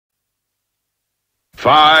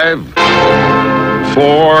5,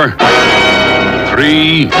 4,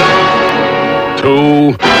 3,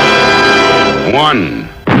 2, 1.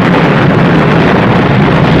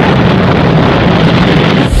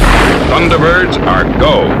 Thunderbirds are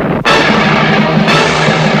go.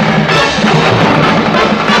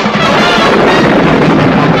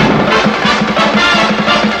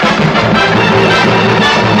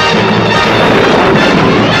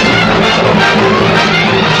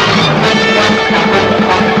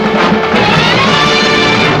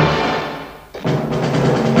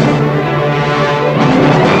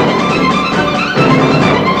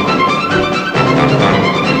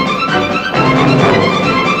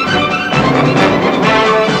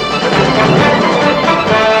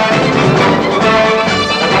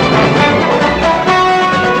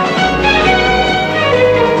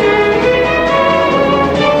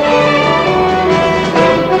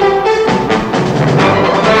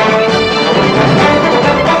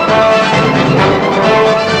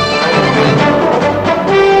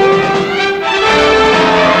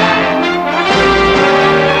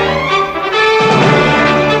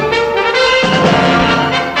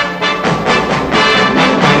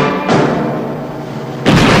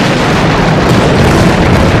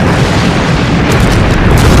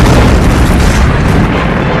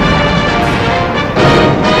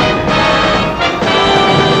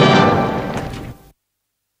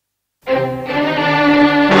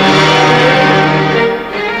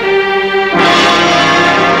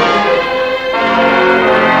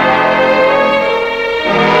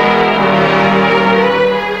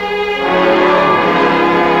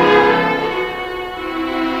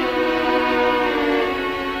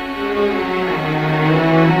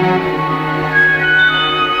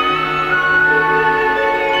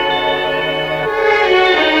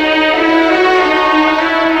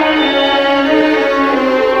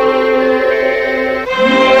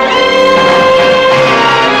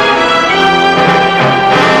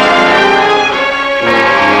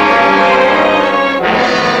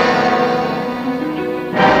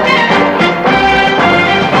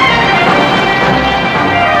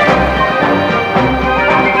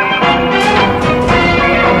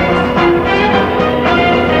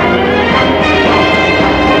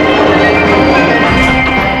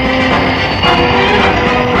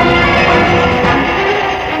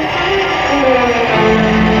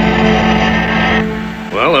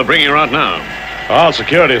 Bringing her out now. All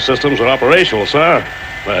security systems are operational, sir.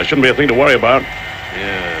 Shouldn't be a thing to worry about.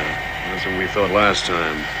 Yeah, that's what we thought last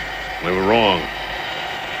time. We were wrong.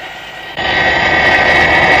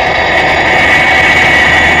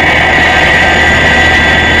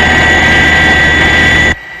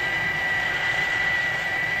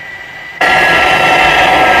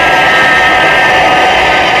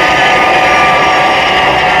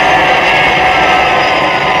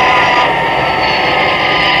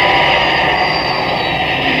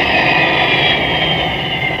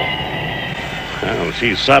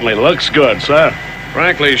 She certainly looks good, sir.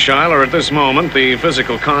 Frankly, Schuyler, at this moment, the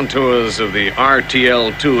physical contours of the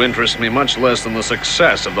RTL-2 interest me much less than the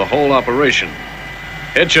success of the whole operation.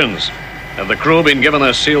 Hitchens, have the crew been given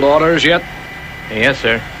their sealed orders yet? Yes,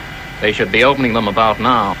 sir. They should be opening them about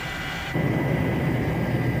now.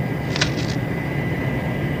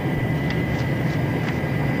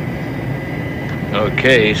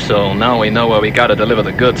 Okay, so now we know where we gotta deliver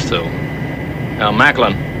the goods to. Now,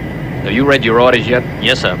 Macklin, have you read your orders yet?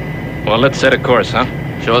 Yes, sir. Well, let's set a course, huh?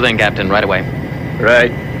 Sure thing, Captain. Right away.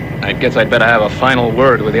 Right. I guess I'd better have a final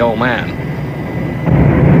word with the old man.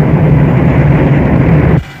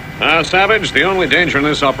 Savage, the only danger in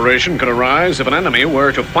this operation could arise if an enemy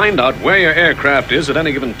were to find out where your aircraft is at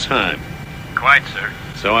any given time. Quite, sir.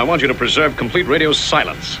 So I want you to preserve complete radio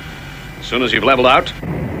silence. As soon as you've leveled out,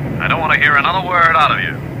 I don't want to hear another word out of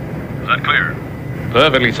you. Is that clear?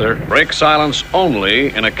 Perfectly, sir. Break silence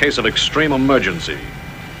only in a case of extreme emergency.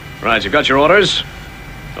 Right, you've got your orders.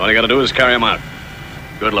 All you got to do is carry them out.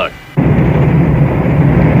 Good luck.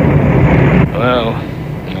 Well,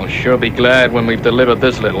 I'll sure be glad when we've delivered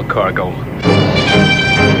this little cargo.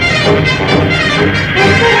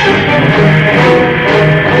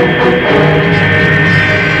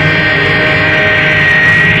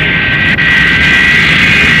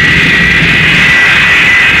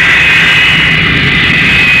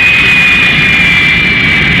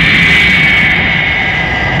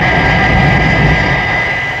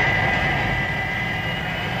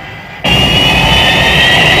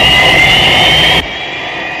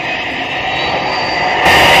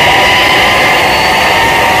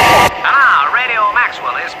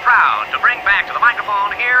 Maxwell is proud to bring back to the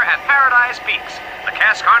microphone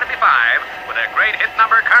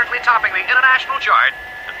currently topping the international chart,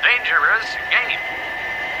 A Dangerous Game.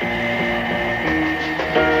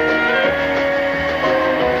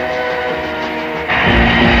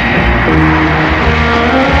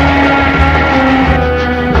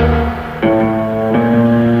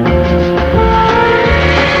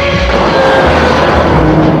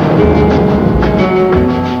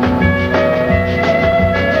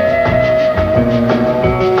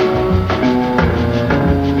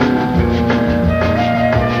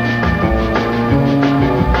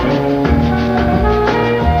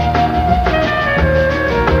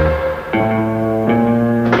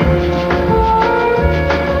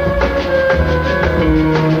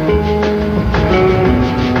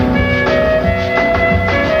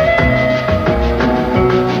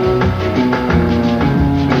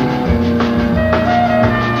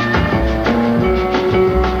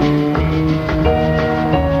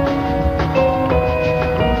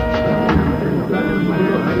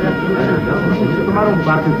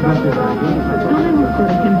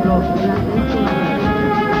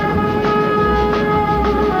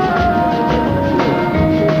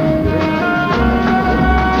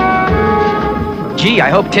 Gee,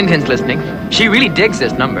 I hope Tintin's listening. She really digs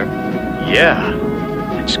this number. Yeah,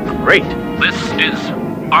 it's great. This is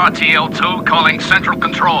RTL2 calling Central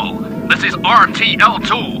Control. This is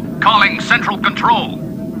RTL2 calling Central Control.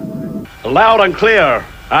 Loud and clear.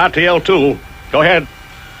 RTL2. Go ahead.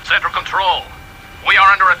 Central Control, we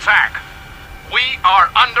are under attack. We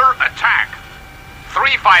are under attack.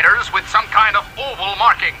 3 fighters with some kind of oval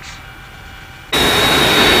markings.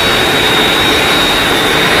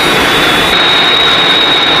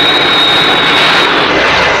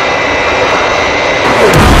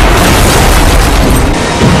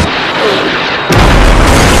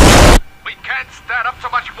 We can't stand up to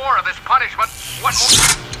much more of this punishment. What more?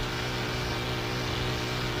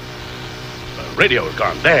 The radio's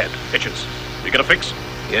gone dead. Hitchens, you get a fix?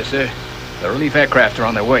 Yes, sir. The relief aircraft are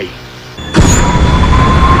on their way.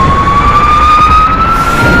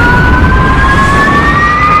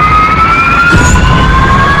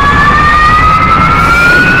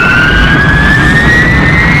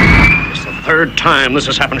 It's the third time this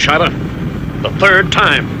has happened, Shiloh. The third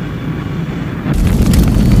time.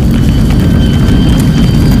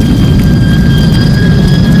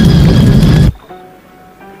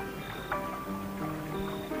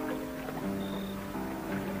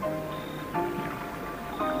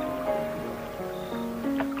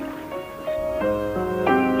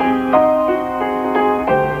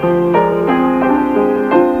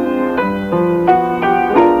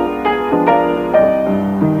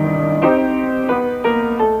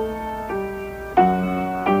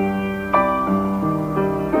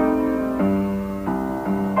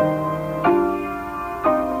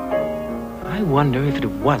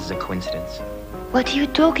 Was a coincidence. What are you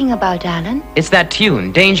talking about, Alan? It's that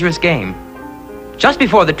tune, Dangerous Game. Just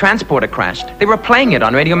before the transporter crashed, they were playing it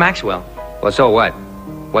on Radio Maxwell. Well, so what?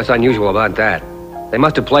 What's unusual about that? They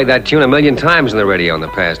must have played that tune 1,000,000 times on the radio in the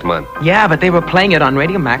past month. Yeah, but they were playing it on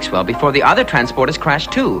Radio Maxwell before the other transporters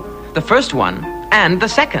crashed too. The first one and the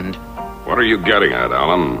second. What are you getting at,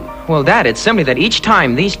 Alan? Well, Dad, it's simply that each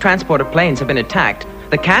time these transporter planes have been attacked,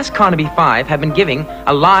 the Cass Carnaby Five have been giving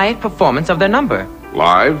a live performance of their number.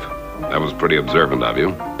 Live? That was pretty observant of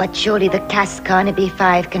you. But surely the Cass Carnaby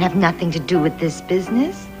Five can have nothing to do with this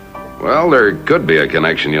business? Well, there could be a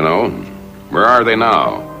connection, you know. Where are they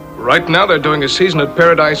now? Right now, they're doing a season at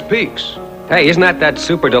Paradise Peaks. Hey, isn't that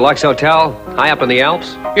super deluxe hotel high up in the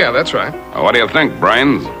Alps? Yeah, that's right. What do you think,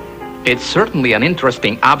 Brains? It's certainly an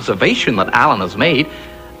interesting observation that Alan has made.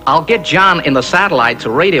 I'll get John in the satellite to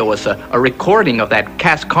radio us a recording of that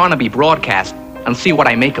Cass Carnaby broadcast and see what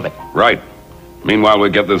I make of it. Right. Meanwhile, we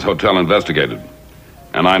get this hotel investigated.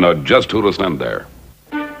 And I know just who to send there.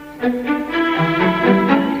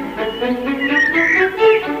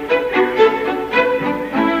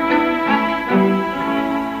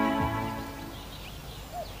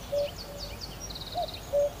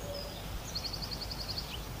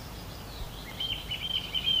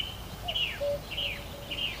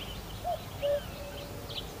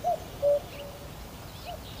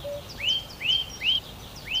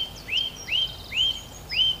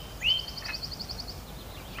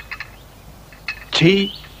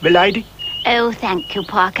 Tea, milady? Oh, thank you,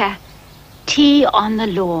 Parker. Tea on the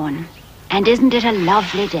lawn. And isn't it a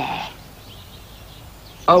lovely day?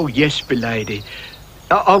 Oh, yes, milady.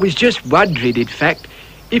 I was just wondering, in fact,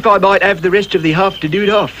 if I might have the rest of the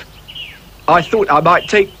afternoon off. I thought I might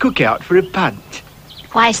take Cook out for a punt.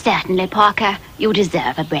 Why, certainly, Parker. You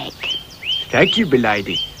deserve a break. Thank you,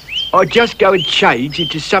 milady. I'll just go and change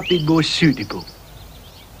into something more suitable.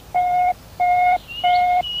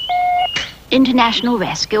 International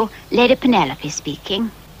Rescue, Lady Penelope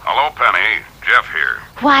speaking. Hello, Penny. Jeff here.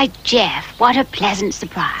 Why, Jeff, what a pleasant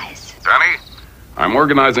surprise. Penny? I'm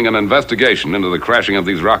organizing an investigation into the crashing of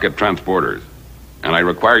these rocket transporters, and I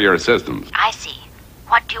require your assistance. I see.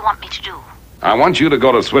 What do you want me to do? I want you to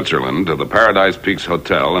go to Switzerland to the Paradise Peaks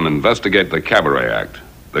Hotel and investigate the cabaret act,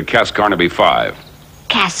 the Cass Carnaby Five.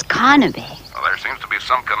 Cass Carnaby? Well, there seems to be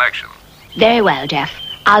some connection. Very well, Jeff.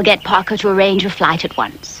 I'll get Parker to arrange a flight at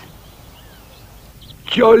once.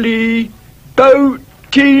 Jolly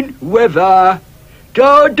boating weather.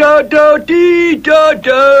 Da da da dee da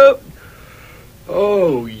da.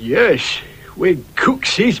 Oh, yes. When Cook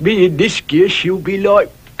sees me in this gear, she'll be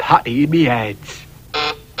like putty in me hands.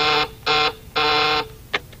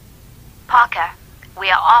 Parker, we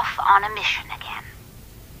are off on a mission again.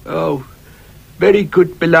 Oh, very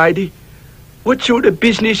good, m'lady. What sort of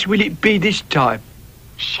business will it be this time?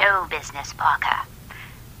 Show business, Parker.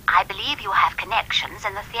 I believe you have connections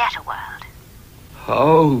in the theatre world.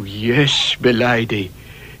 Oh, yes, m'lady.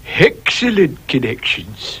 Excellent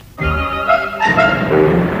connections.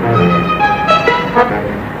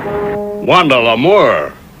 Wanda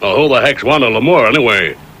Lamour. Well, who the heck's Wanda Lamour,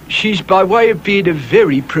 anyway? She's by way of being a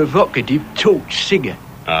very provocative talk singer.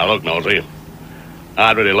 Look, Nosy,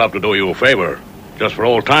 I'd really love to do you a favor, just for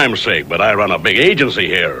old time's sake, but I run a big agency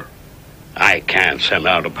here. I can't send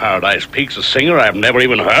out to Paradise Peaks a singer I've never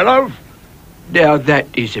even heard of. Now, that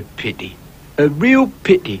is a pity. A real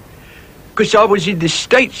pity. Because I was in the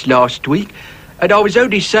States last week, and I was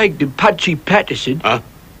only saying to Punchy Patterson... Huh?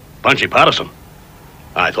 Punchy Patterson?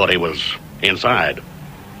 I thought he was inside.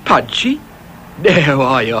 Punchy? Now,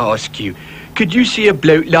 I ask you, could you see a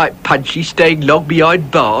bloke like Punchy staying long behind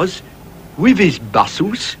bars? With his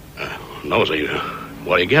muscles? Nosy,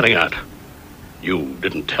 what are you getting at? You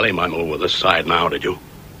didn't tell him I'm over this side now, did you?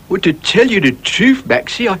 Well, to tell you the truth,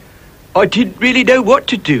 Maxie, I didn't really know what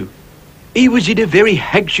to do. He was in a very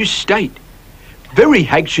anxious state. Very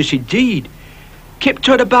anxious indeed. Kept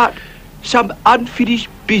on about some unfinished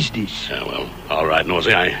business. Yeah, well, all right,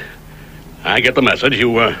 Nosy, I get the message. You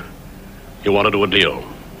want to do a deal.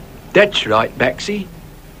 That's right, Maxie.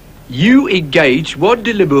 You engage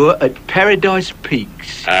Wanda Lamour at Paradise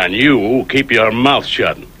Peaks. And you keep your mouth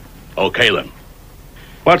shut. Okay, then.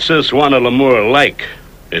 What's this Wanda Lamour like?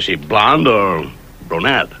 Is she blonde or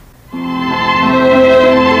brunette?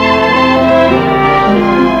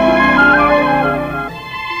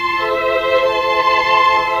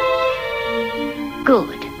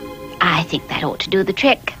 Good. I think that ought to do the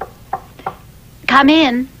trick. Come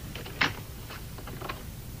in.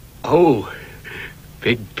 Oh,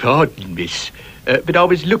 beg pardon, miss, but I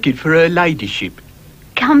was looking for her ladyship.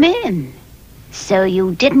 Come in. So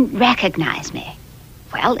you didn't recognize me.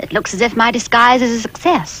 Well, it looks as if my disguise is a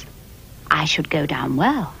success. I should go down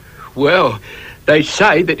well. Well, they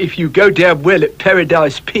say that if you go down well at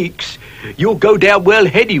Paradise Peaks, you'll go down well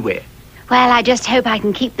anywhere. Well, I just hope I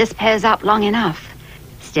can keep this pose up long enough.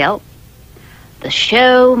 Still, the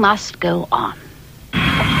show must go on.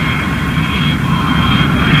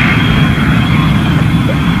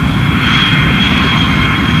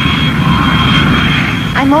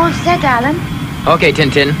 I'm all set, Alan. Okay,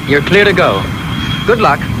 Tintin, you're clear to go. Good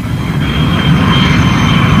luck.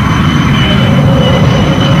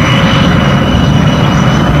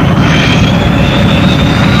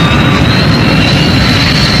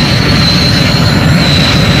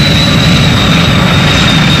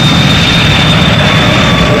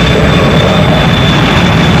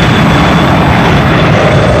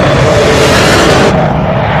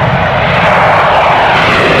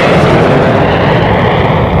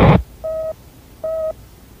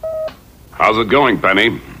 How's it going,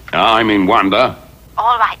 Penny? I mean, Wanda.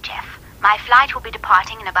 All right, Jeff. My flight will be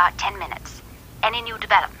departing in about 10 minutes. Any new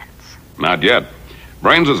developments? Not yet.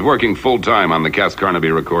 Brains is working full-time on the Cass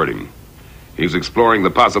Carnaby recording. He's exploring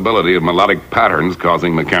the possibility of melodic patterns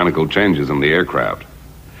causing mechanical changes in the aircraft.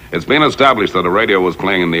 It's been established that a radio was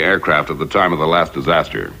playing in the aircraft at the time of the last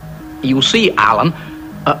disaster. You see, Alan,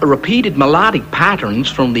 repeated melodic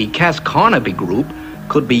patterns from the Cass Carnaby group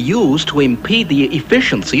could be used to impede the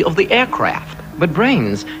efficiency of the aircraft. But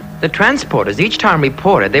Brains, the transporters each time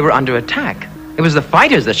reported they were under attack. It was the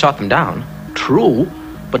fighters that shot them down. True,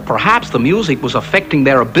 but perhaps the music was affecting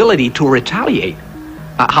their ability to retaliate.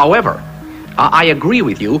 However, I agree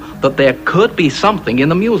with you that there could be something in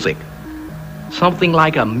the music. Something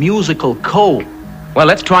like a musical code. Well,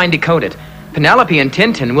 let's try and decode it. Penelope and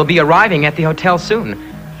Tintin will be arriving at the hotel soon.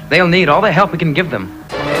 They'll need all the help we can give them.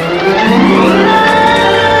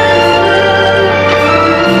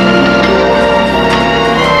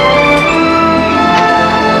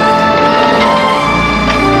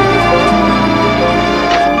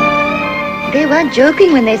 weren't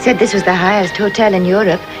joking when they said this was the highest hotel in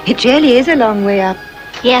Europe. It really is a long way up.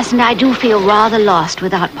 Yes, and I do feel rather lost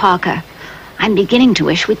without Parker. I'm beginning to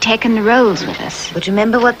wish we'd taken the rolls with us. But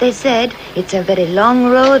remember what they said. It's a very long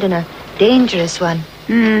road and a dangerous one.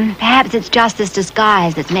 Perhaps it's just this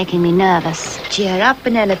disguise that's making me nervous. Cheer up,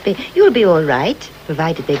 Penelope. You'll be all right,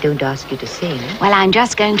 provided they don't ask you to sing. Well, I'm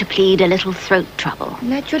just going to plead a little throat trouble.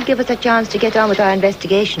 And that should give us a chance to get on with our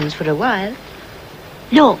investigations for a while.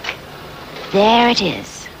 Look, there it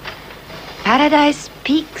is. Paradise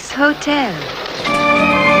Peaks Hotel.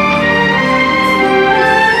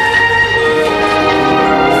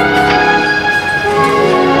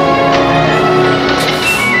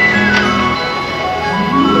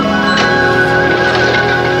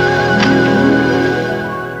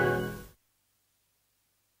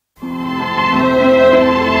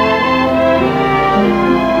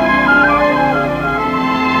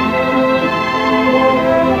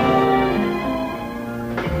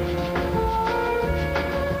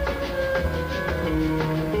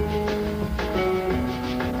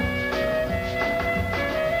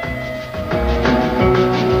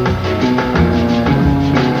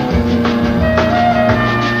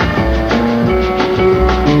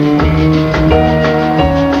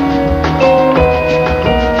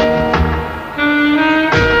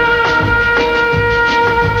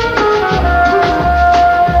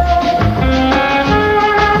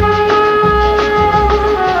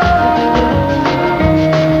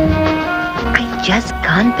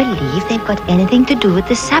 Anything to do with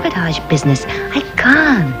the sabotage business. I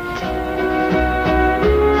can't.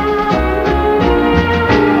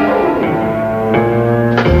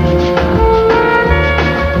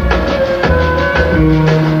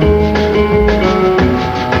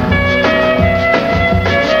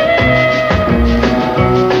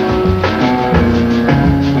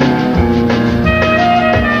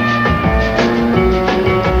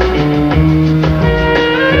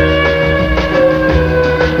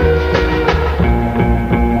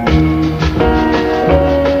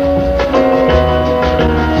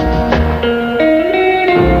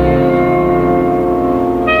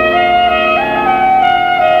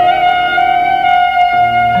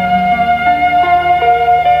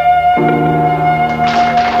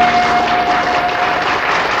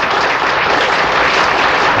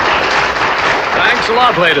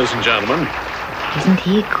 Ladies and gentlemen. Isn't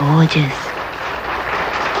he gorgeous?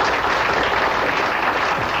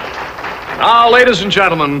 Now, ladies and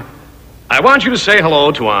gentlemen, I want you to say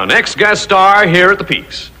hello to our next guest star here at the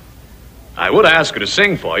Peaks. I would ask her to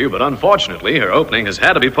sing for you, but unfortunately, her opening has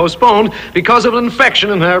had to be postponed because of an infection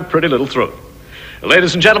in her pretty little throat.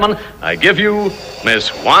 Ladies and gentlemen, I give you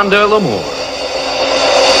Miss Wanda Lamour.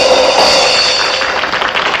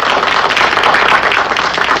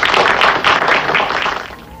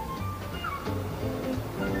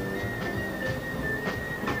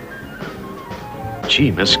 Gee,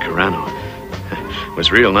 Miss Kyrano, it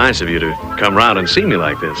was real nice of you to come round and see me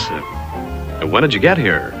like this. When did you get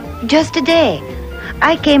here? Just today.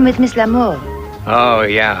 I came with Miss Lamour. Oh,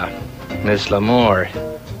 yeah. Miss Lamour.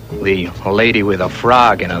 The lady with a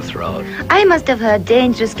frog in her throat. I must have heard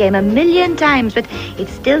Dangerous Game 1,000,000 times, but it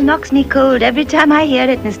still knocks me cold every time I hear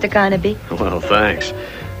it, Mr. Carnaby. Well, thanks.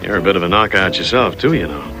 You're a bit of a knockout yourself, too, you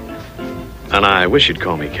know. And I wish you'd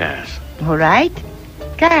call me Cass. All right.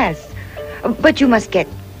 Cass. But you must get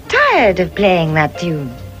tired of playing that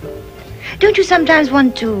tune. Don't you sometimes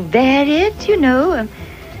want to vary it, you know?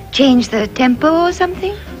 Change the tempo or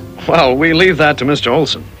something? Well, we leave that to Mr.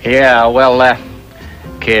 Olson. Yeah, well,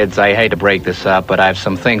 kids, I hate to break this up, but I have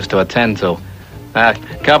some things to attend to. A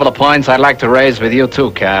couple of points I'd like to raise with you too,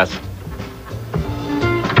 Cass.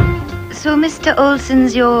 So Mr.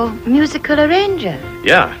 Olson's your musical arranger?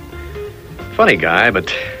 Yeah. Funny guy, but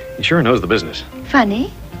he sure knows the business.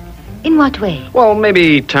 Funny? In what way? Well,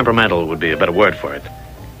 maybe temperamental would be a better word for it.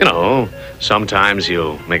 You know, sometimes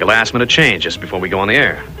he'll make a last-minute change just before we go on the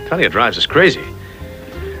air. I tell you, it drives us crazy.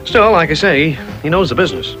 Still, like I say, he knows the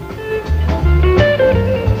business.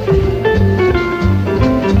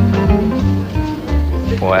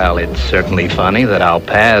 Well, it's certainly funny that our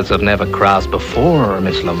paths have never crossed before,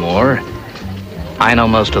 Miss Lamour. I know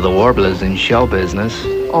most of the warblers in show business.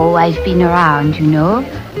 Oh, I've been around, you know.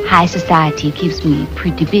 High society keeps me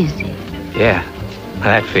pretty busy. Yeah,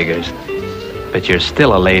 that figures. But you're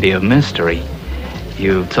still a lady of mystery.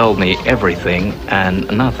 You've told me everything and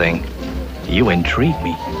nothing. You intrigue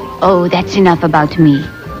me. Oh, that's enough about me.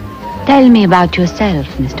 Tell me about yourself,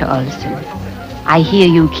 Mr. Olson. I hear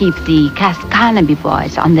you keep the Cass Carnaby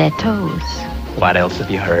boys on their toes. What else have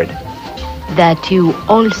you heard? That you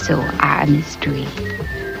also are a mystery.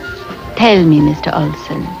 Tell me, Mr.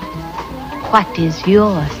 Olson, What is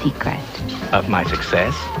your secret? Of my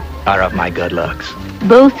success or of my good looks?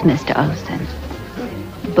 Both, Mr. Olsen.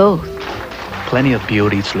 Both. Plenty of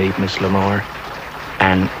beauty sleep, Miss Lamour.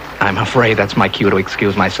 And I'm afraid that's my cue to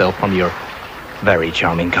excuse myself from your very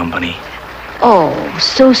charming company. Oh,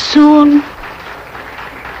 so soon?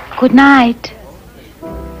 Good night.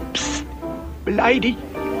 Psst, lady.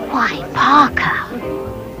 Why, Parker.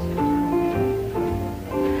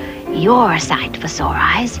 You're a sight for sore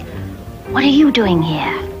eyes. What are you doing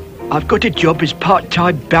here? I've got a job as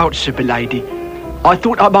part-time bouncer, lady. I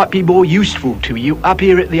thought I might be more useful to you up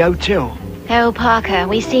here at the hotel. Oh, Parker,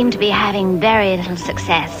 we seem to be having very little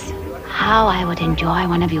success. How I would enjoy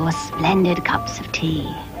one of your splendid cups of tea.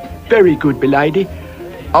 Very good, milady.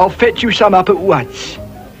 I'll fetch you some up at once.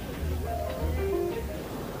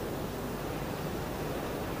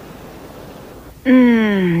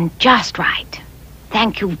 Just right.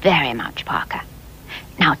 Thank you very much, Parker.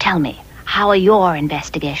 Now tell me, how are your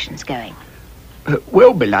investigations going?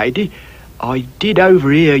 Well, milady, I did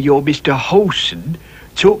overhear your Mr. Holson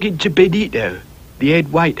talking to Benito, the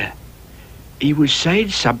head waiter. He was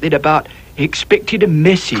saying something about expecting a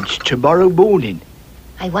message tomorrow morning.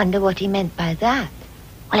 I wonder what he meant by that.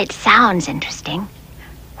 Well, it sounds interesting.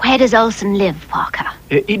 Where does Olsen live, Parker?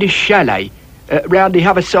 In a chalet, round the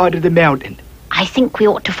other side of the mountain. I think we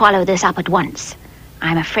ought to follow this up at once.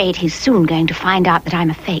 I'm afraid he's soon going to find out that I'm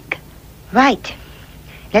a fake. Right.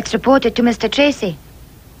 Let's report it to Mr. Tracy.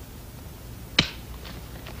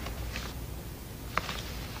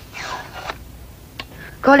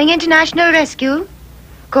 Calling International Rescue.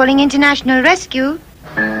 Calling International Rescue.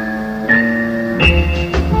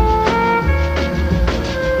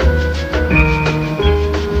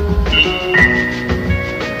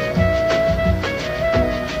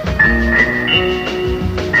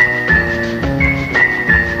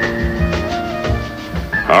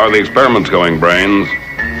 How are the experiments going, Brains?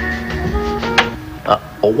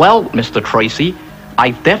 Well, Mr. Tracy,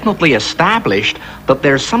 I've definitely established that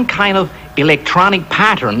there's some kind of electronic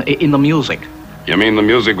pattern in the music. You mean the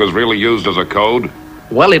music was really used as a code?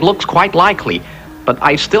 Well, it looks quite likely, but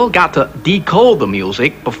I still got to decode the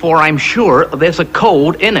music before I'm sure there's a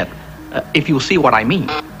code in it, if you see what I mean.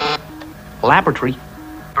 Laboratory.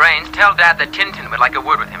 Brains, tell Dad that Tintin would like a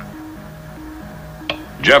word with him.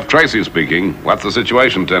 Jeff Tracy speaking. What's the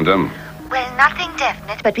situation, Tintin? Well, nothing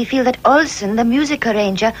definite, but we feel that Olsen, the music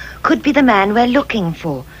arranger, could be the man we're looking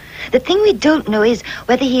for. The thing we don't know is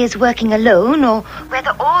whether he is working alone or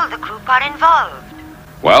whether all the group are involved.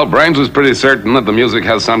 Well, Brains is pretty certain that the music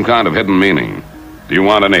has some kind of hidden meaning. Do you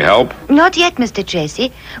want any help? Not yet, Mr.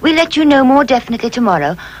 Tracy. We'll let you know more definitely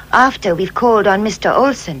tomorrow, after we've called on Mr.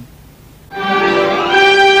 Olsen.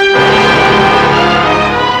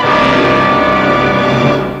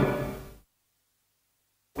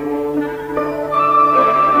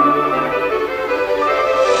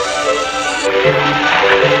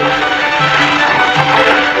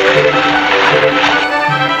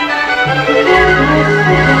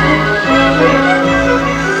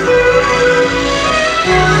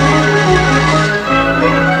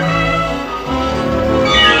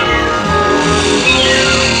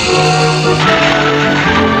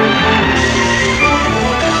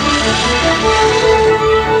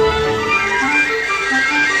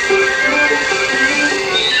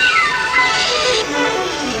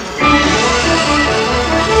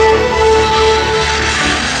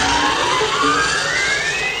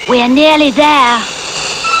 We're nearly there.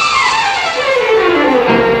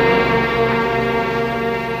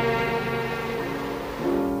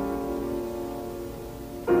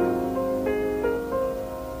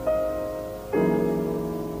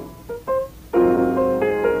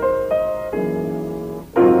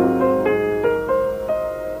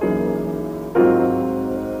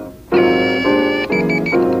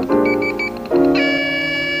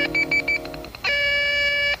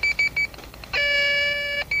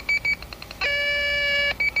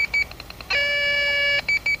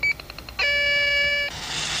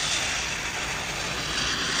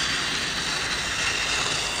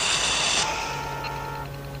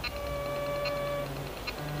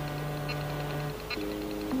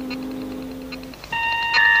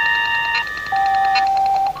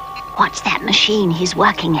 What's that machine he's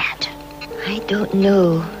working at? I don't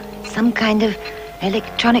know. Some kind of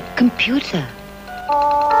electronic computer.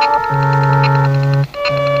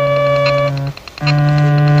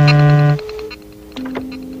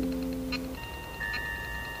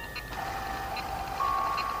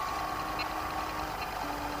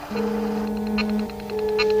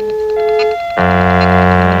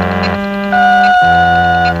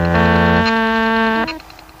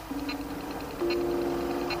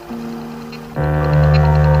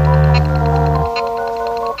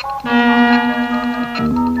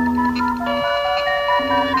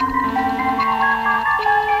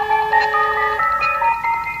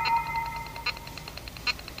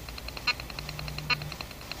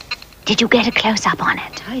 Did you get a close-up on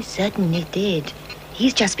it? I certainly did.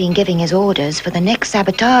 He's just been giving his orders for the next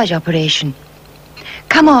sabotage operation.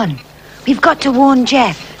 Come on. We've got to warn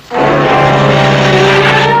Jeff.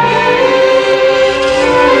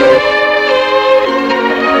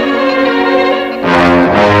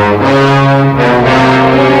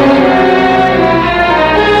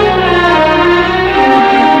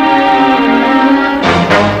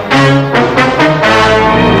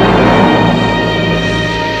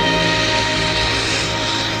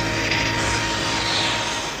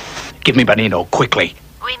 Give me Benito, quickly.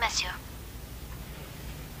 Oui, monsieur.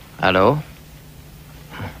 Hello?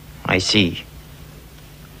 I see.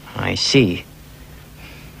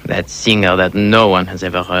 That singer that no one has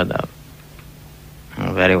ever heard of.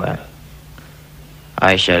 Oh, very well.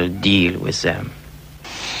 I shall deal with them.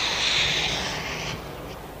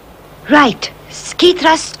 Right. Ski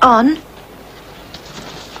thrust on.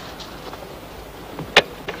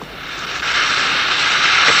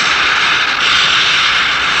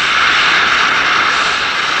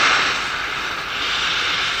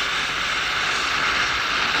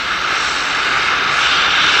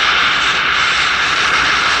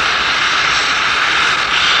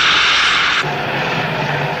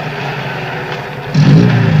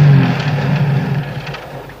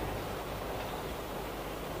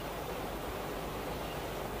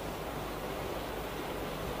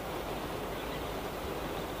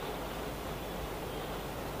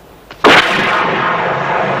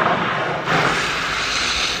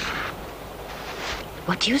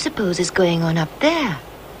 What do you suppose is going on up there?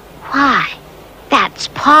 Why, that's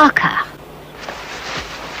Parker.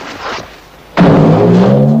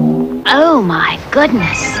 Oh, my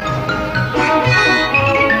goodness.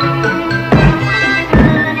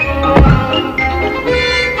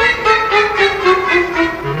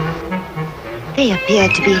 They appear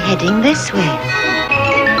to be heading this way.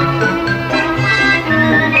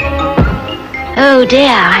 Oh, dear,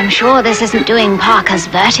 I'm sure this isn't doing Parker's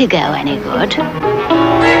vertigo any good.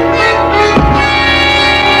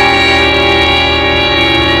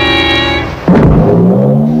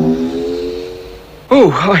 Oh,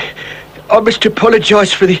 I must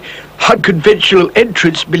apologise for the unconventional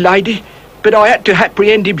entrance, milady, but I had to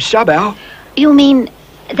apprehend him somehow. You mean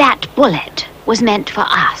that bullet was meant for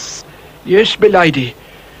us? Yes, milady.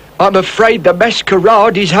 I'm afraid the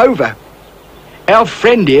masquerade is over. Our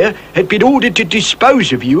friend here had been ordered to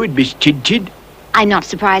dispose of you and Miss Tintin. I'm not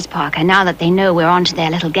surprised, Parker, now that they know we're onto their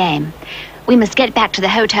little game. We must get back to the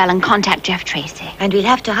hotel and contact Jeff Tracy. And we'll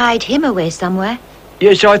have to hide him away somewhere.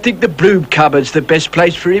 Yes, I think the broom cupboard's the best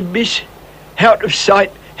place for him, miss. Out of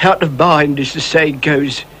sight, out of mind, as the saying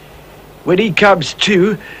goes. When he comes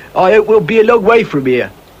to, I hope we'll be a long way from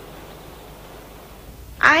here.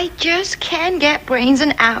 I just can't get Brains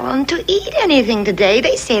and Alan to eat anything today.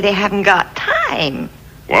 They say they haven't got time.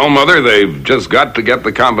 Well, Mother, they've just got to get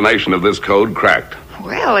the combination of this code cracked.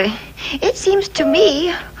 Well, it seems to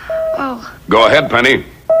me... Oh. Go ahead, Penny.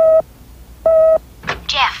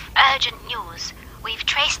 Jeff, urgent news. We've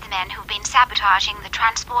traced the men who've been sabotaging the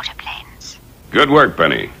transporter planes. Good work,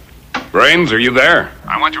 Penny. Brains, are you there?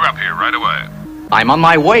 I want you up here right away. I'm on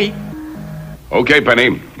my way. Okay,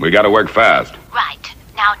 Penny. We gotta work fast. Right.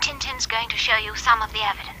 Now Tintin's going to show you some of the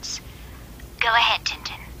evidence. Go ahead,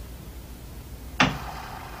 Tintin.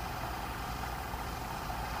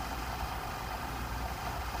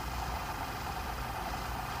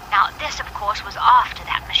 Now, this, of course, was after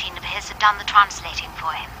that machine of his had done the translating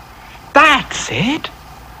for him. That's it?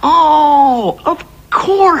 Oh, of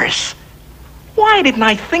course. Why didn't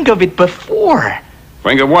I think of it before?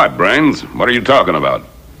 Think of what, Brains? What are you talking about?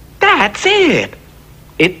 That's it.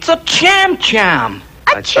 It's a Cham Cham.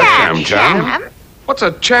 A Cham Cham? What's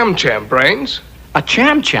a Cham Cham, Brains? A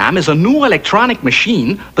Cham Cham is a new electronic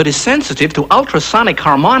machine that is sensitive to ultrasonic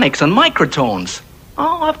harmonics and microtones.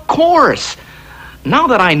 Oh, of course. Now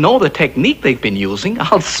that I know the technique they've been using,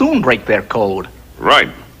 I'll soon break their code. Right.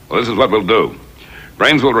 Well, this is what we'll do.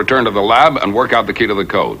 Brains will return to the lab and work out the key to the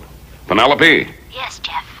code. Penelope? Yes,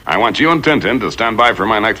 Jeff. I want you and Tintin to stand by for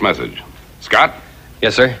my next message. Scott?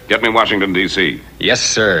 Yes, sir? Get me Washington, D.C. Yes,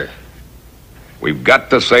 sir. We've got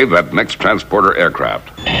to save that next transporter aircraft.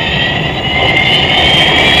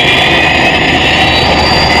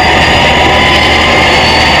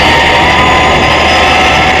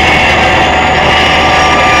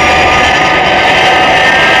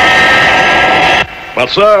 But,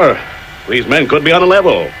 sir, these men could be on a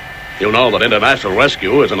level. You know that International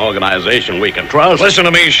Rescue is an organization we can trust. Listen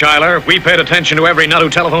to me, Schuyler. If we paid attention to every nut who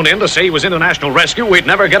telephoned in to say he was International Rescue, we'd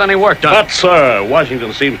never get any work done. But, sir,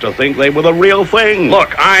 Washington seems to think they were the real thing.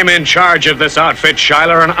 Look, I'm in charge of this outfit,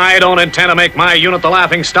 Schuyler, and I don't intend to make my unit the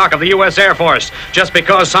laughing stock of the U.S. Air Force just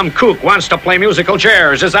because some kook wants to play musical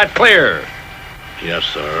chairs. Is that clear? Yes,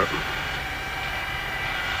 sir.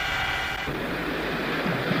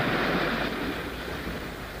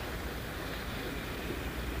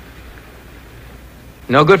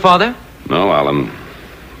 No good, Father? No, Alan.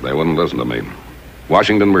 They wouldn't listen to me.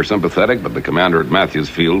 Washington were sympathetic, but the commander at Matthews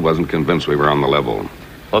Field wasn't convinced we were on the level.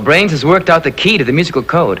 Well, Brains has worked out the key to the musical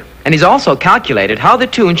code. And he's also calculated how the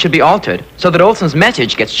tune should be altered so that Olsen's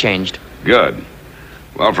message gets changed. Good.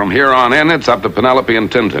 Well, from here on in, it's up to Penelope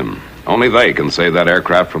and Tintin. Only they can save that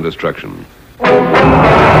aircraft from destruction.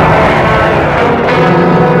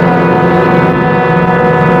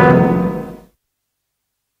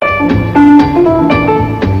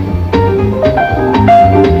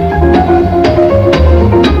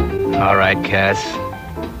 Cass.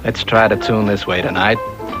 Let's try to tune this way tonight.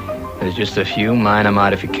 There's just a few minor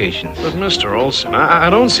modifications. But, Mr. Olsen, I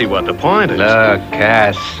don't see what the point is. Look,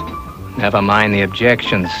 Cass, never mind the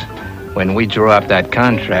objections. When we drew up that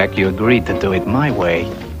contract, you agreed to do it my way.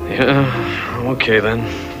 Yeah, okay then.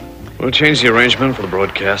 We'll change the arrangement for the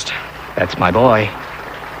broadcast. That's my boy.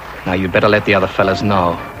 Now you'd better let the other fellas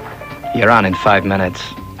know. You're on in 5 minutes.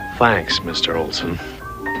 Thanks, Mr. Olsen.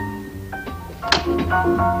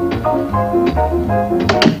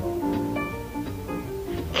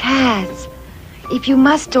 Cass, if you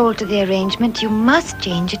must alter the arrangement, you must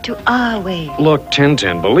change it to our way. Look,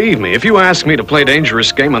 Tintin, believe me, if you ask me to play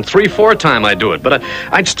Dangerous Game on 3/4 time, I'd do it, but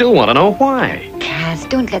I'd still want to know why. Cass,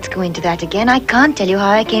 don't let's go into that again. I can't tell you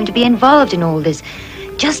how I came to be involved in all this.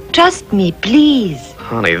 Just trust me, please.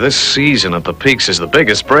 Honey, this season at the Peaks is the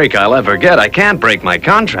biggest break I'll ever get. I can't break my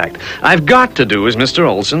contract. I've got to do as Mr.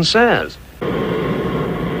 Olsen says.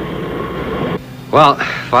 Well,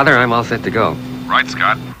 Father, I'm all set to go. Right,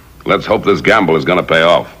 Scott? Let's hope this gamble is going to pay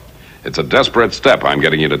off. It's a desperate step I'm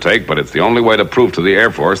getting you to take, but it's the only way to prove to the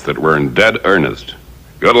Air Force that we're in dead earnest.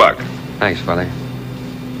 Good luck. Thanks, Father.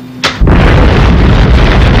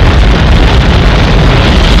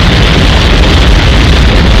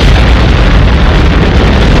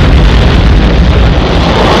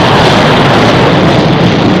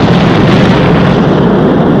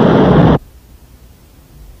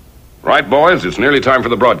 Right, boys, it's nearly time for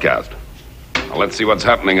the broadcast. Now, let's see what's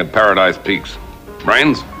happening at Paradise Peaks.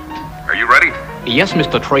 Brains, are you ready? Yes,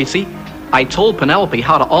 Mr. Tracy. I told Penelope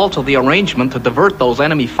how to alter the arrangement to divert those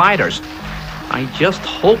enemy fighters. I just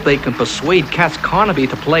hope they can persuade Cass Carnaby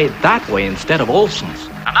to play it that way instead of Olsen's.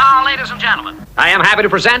 And now, ladies and gentlemen, I am happy to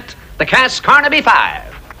present the Cass Carnaby Five.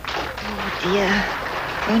 Oh, dear.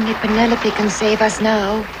 Only Penelope can save us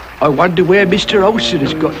now. I wonder where Mr. Olsen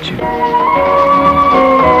has got to.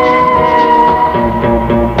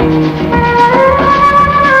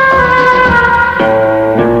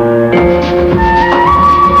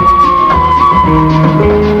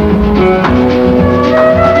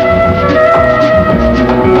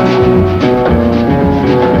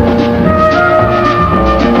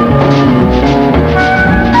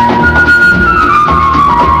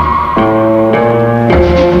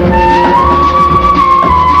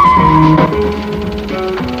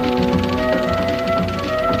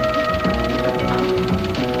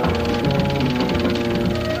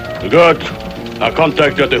 Good. Our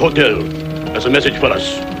contact at the hotel has a message for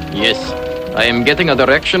us. Yes. I am getting a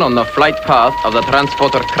direction on the flight path of the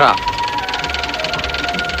transporter craft.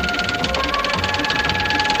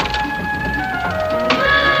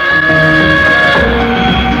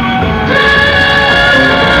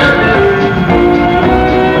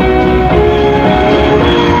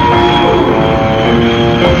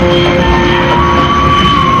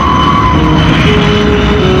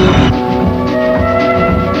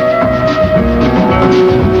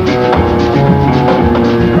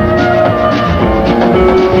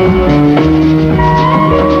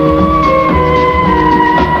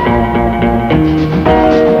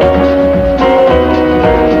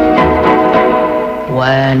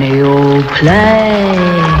 When you play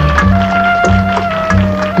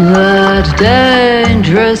that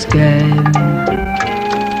dangerous game,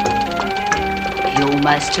 you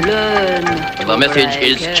must learn. The message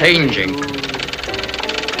is changing.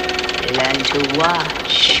 Learn to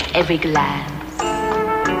watch every glance.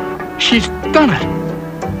 She's done it.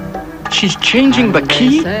 She's changing the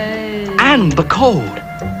key and the code.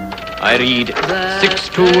 I read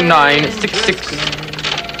 62966.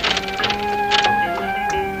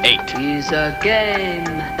 Is a game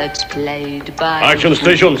that's played by Action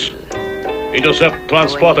stations. Intercept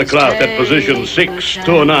transporter craft at position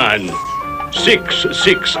 629.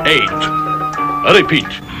 668. I repeat.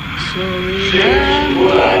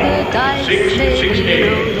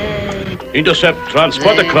 668. Intercept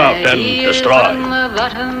transporter craft and destroy. The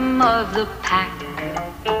bottom of the pack,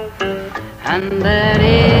 and that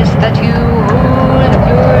is that you hold up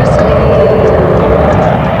your sleeve.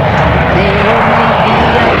 There may be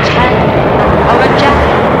a Jack or a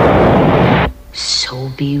Jack, so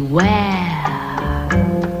beware.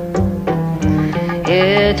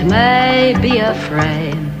 It may be a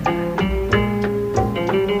frame.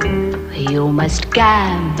 You must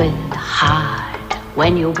gamble hard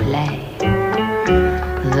when you play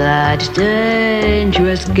that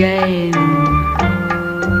dangerous game.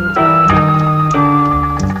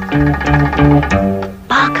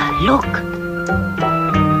 Parker, look.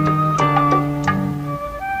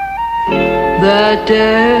 That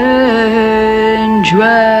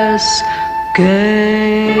dangerous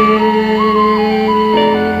game.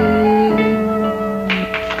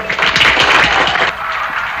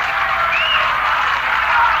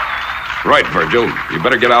 Right, Virgil. You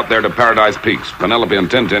better get out there to Paradise Peaks. Penelope and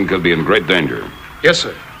Tintin could be in great danger. Yes,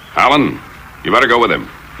 sir. Alan, you better go with him.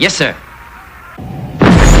 Yes, sir.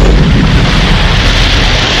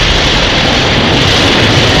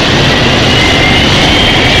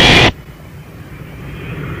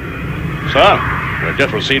 Sir, we've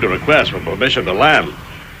just received a request for permission to land.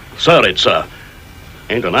 Sir, it's,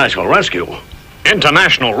 international rescue.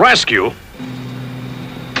 International rescue?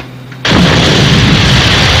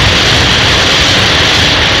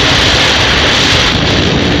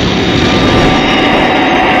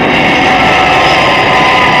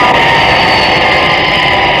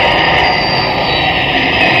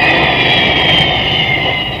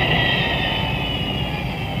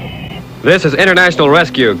 This is International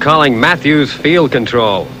Rescue calling Matthews Field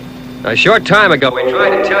Control. A short time ago, we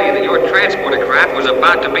tried to tell you that your transporter craft was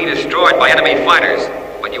about to be destroyed by enemy fighters,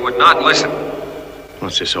 but you would not listen.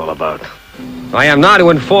 What's this all about? I am now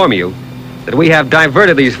to inform you that we have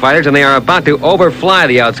diverted these fighters and they are about to overfly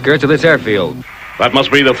the outskirts of this airfield. That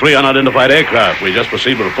must be the 3 unidentified aircraft we just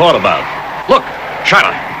received a report about. Look,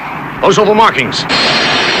 Shadow. Those are the markings.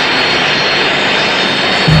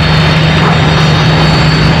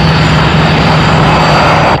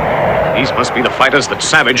 These must be the fighters that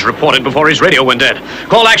Savage reported before his radio went dead.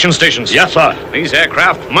 Call action stations. Yes, sir. These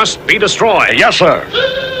aircraft must be destroyed. Yes, sir.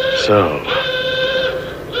 So,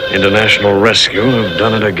 International Rescue have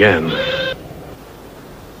done it again.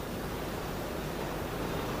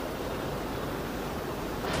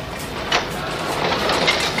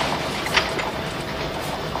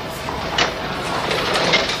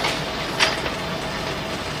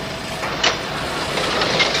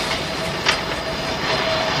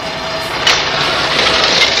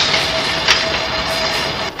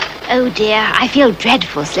 Oh dear, I feel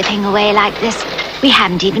dreadful slipping away like this. We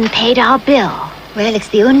haven't even paid our bill. Well, it's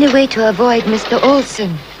the only way to avoid Mr.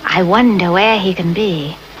 Olson. I wonder where he can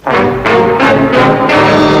be.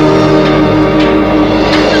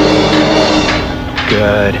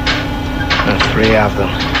 Good. The 3 of them.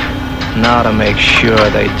 Now to make sure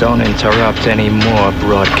they don't interrupt any more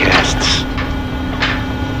broadcasts.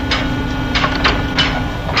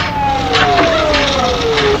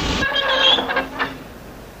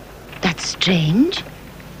 That's strange.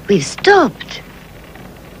 We've stopped.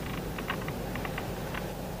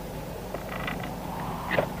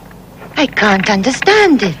 I can't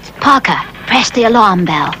understand it. Parker, press the alarm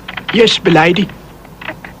bell. Yes, milady.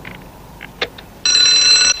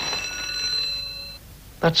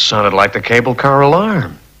 That sounded like the cable car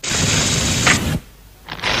alarm.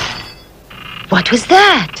 What was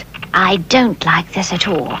that? I don't like this at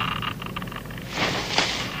all.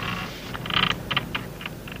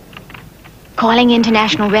 Calling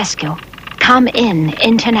International Rescue. Come in,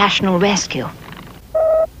 International Rescue.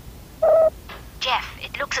 Jeff,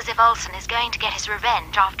 it looks as if Olson is going to get his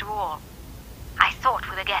revenge after all. I thought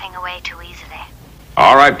we were getting away too easily.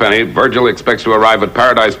 All right, Penny. Virgil expects to arrive at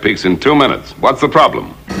Paradise Peaks in 2 minutes. What's the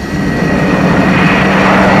problem?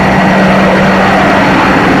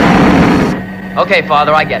 Okay,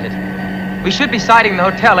 Father, I get it. We should be sighting the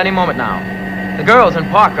hotel any moment now. The girls and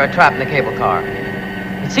Parker are trapped in the cable car.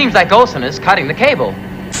 It seems like Olson is cutting the cable.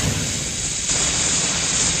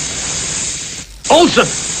 Olson!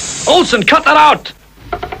 Olson, cut that out!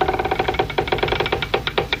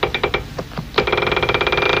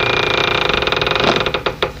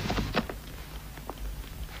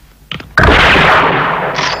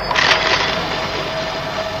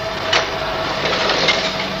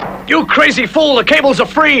 You crazy fool, the cables are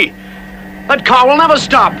free! That car will never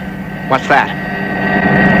stop! What's that?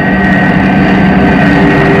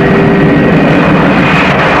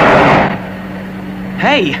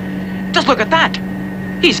 Hey, just look at that.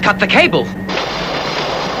 He's cut the cable.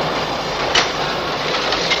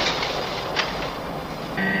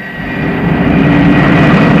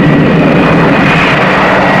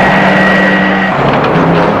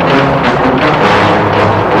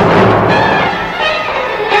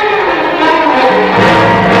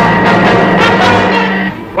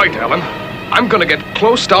 Right, Alan. I'm gonna get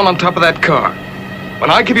close down on top of that car. When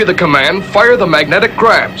I give you the command, fire the magnetic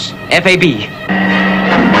grabs. FAB.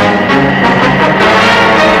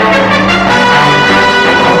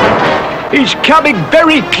 He's coming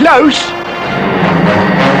very close.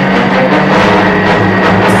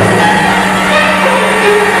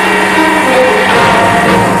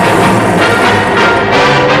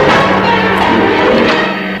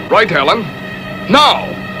 Right, Helen. Now!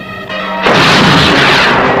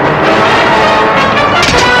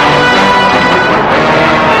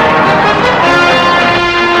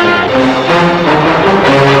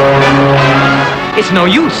 It's no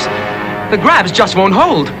use. The grabs just won't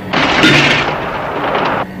hold.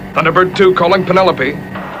 Thunderbird 2 calling Penelope.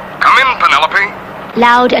 Come in, Penelope.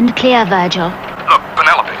 Loud and clear, Virgil. Look,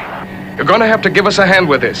 Penelope, you're gonna have to give us a hand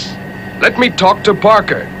with this. Let me talk to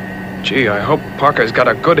Parker. Gee, I hope Parker's got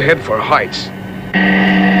a good head for heights.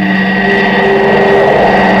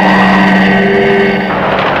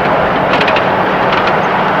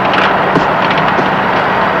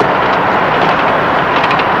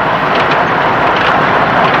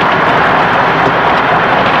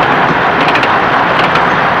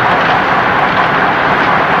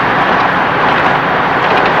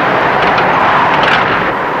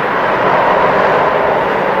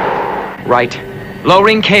 Right.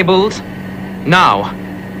 Lowering cables. Now.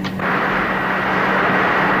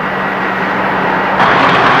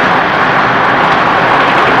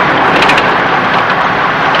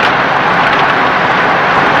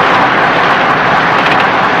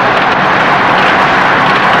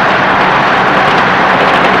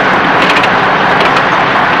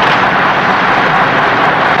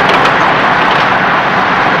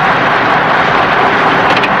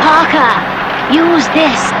 Parker, use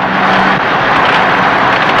this.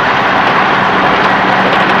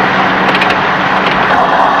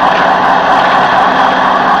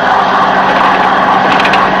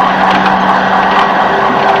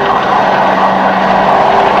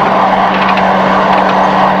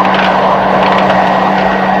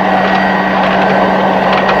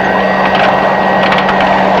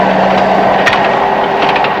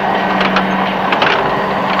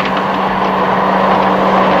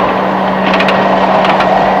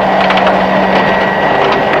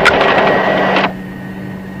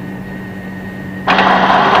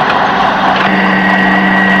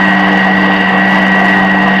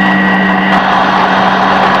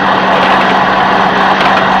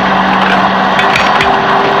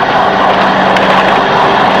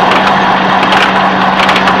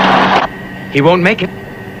 He won't make it.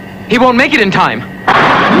 He won't make it in time.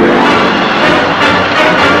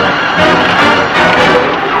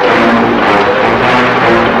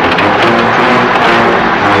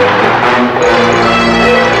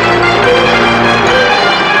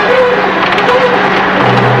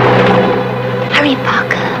 Hurry,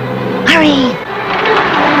 Parker. Hurry.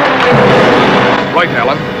 Right,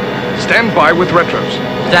 Alan. Stand by with retros.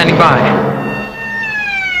 Standing by.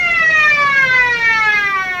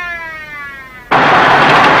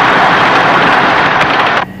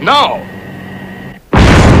 Now!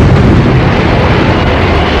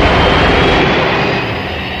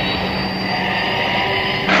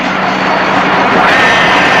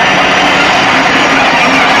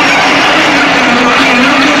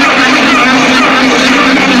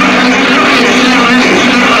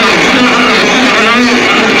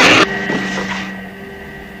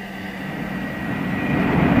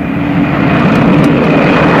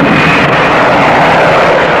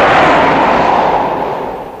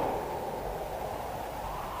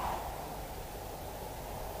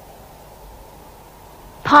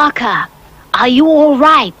 Parker, are you all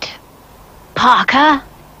right? Parker?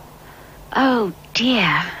 Oh,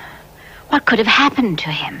 dear. What could have happened to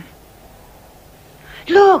him?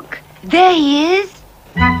 Look, there he is.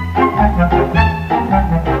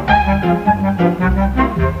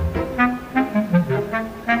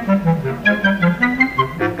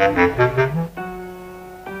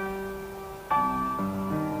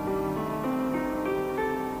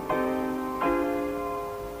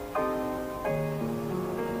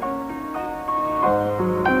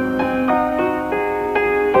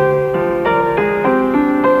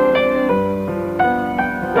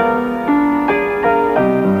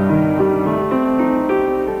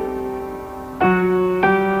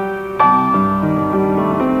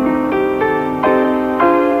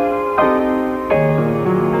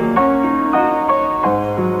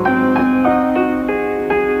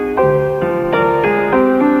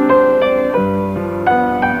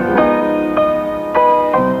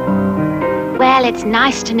 it's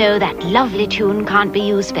nice to know that lovely tune can't be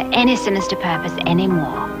used for any sinister purpose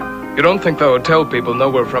anymore. You don't think the hotel people know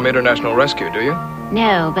we're from International Rescue, do you?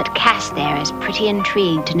 No, but Cass there is pretty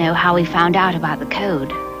intrigued to know how we found out about the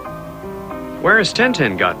code. Where has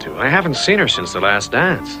Tintin got to? I haven't seen her since the last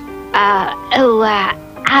dance.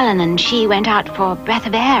 Alan and she went out for a breath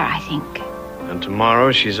of air, I think. And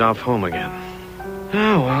tomorrow she's off home again.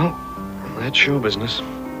 Oh, well, that's show business.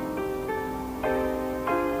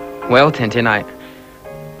 Well, Tintin,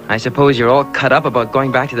 I suppose you're all cut up about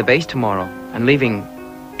going back to the base tomorrow and leaving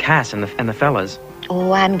Cass and the fellas.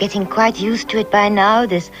 Oh, I'm getting quite used to it by now,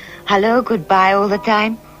 this hello, goodbye all the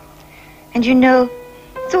time. And you know,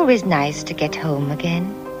 it's always nice to get home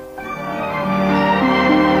again.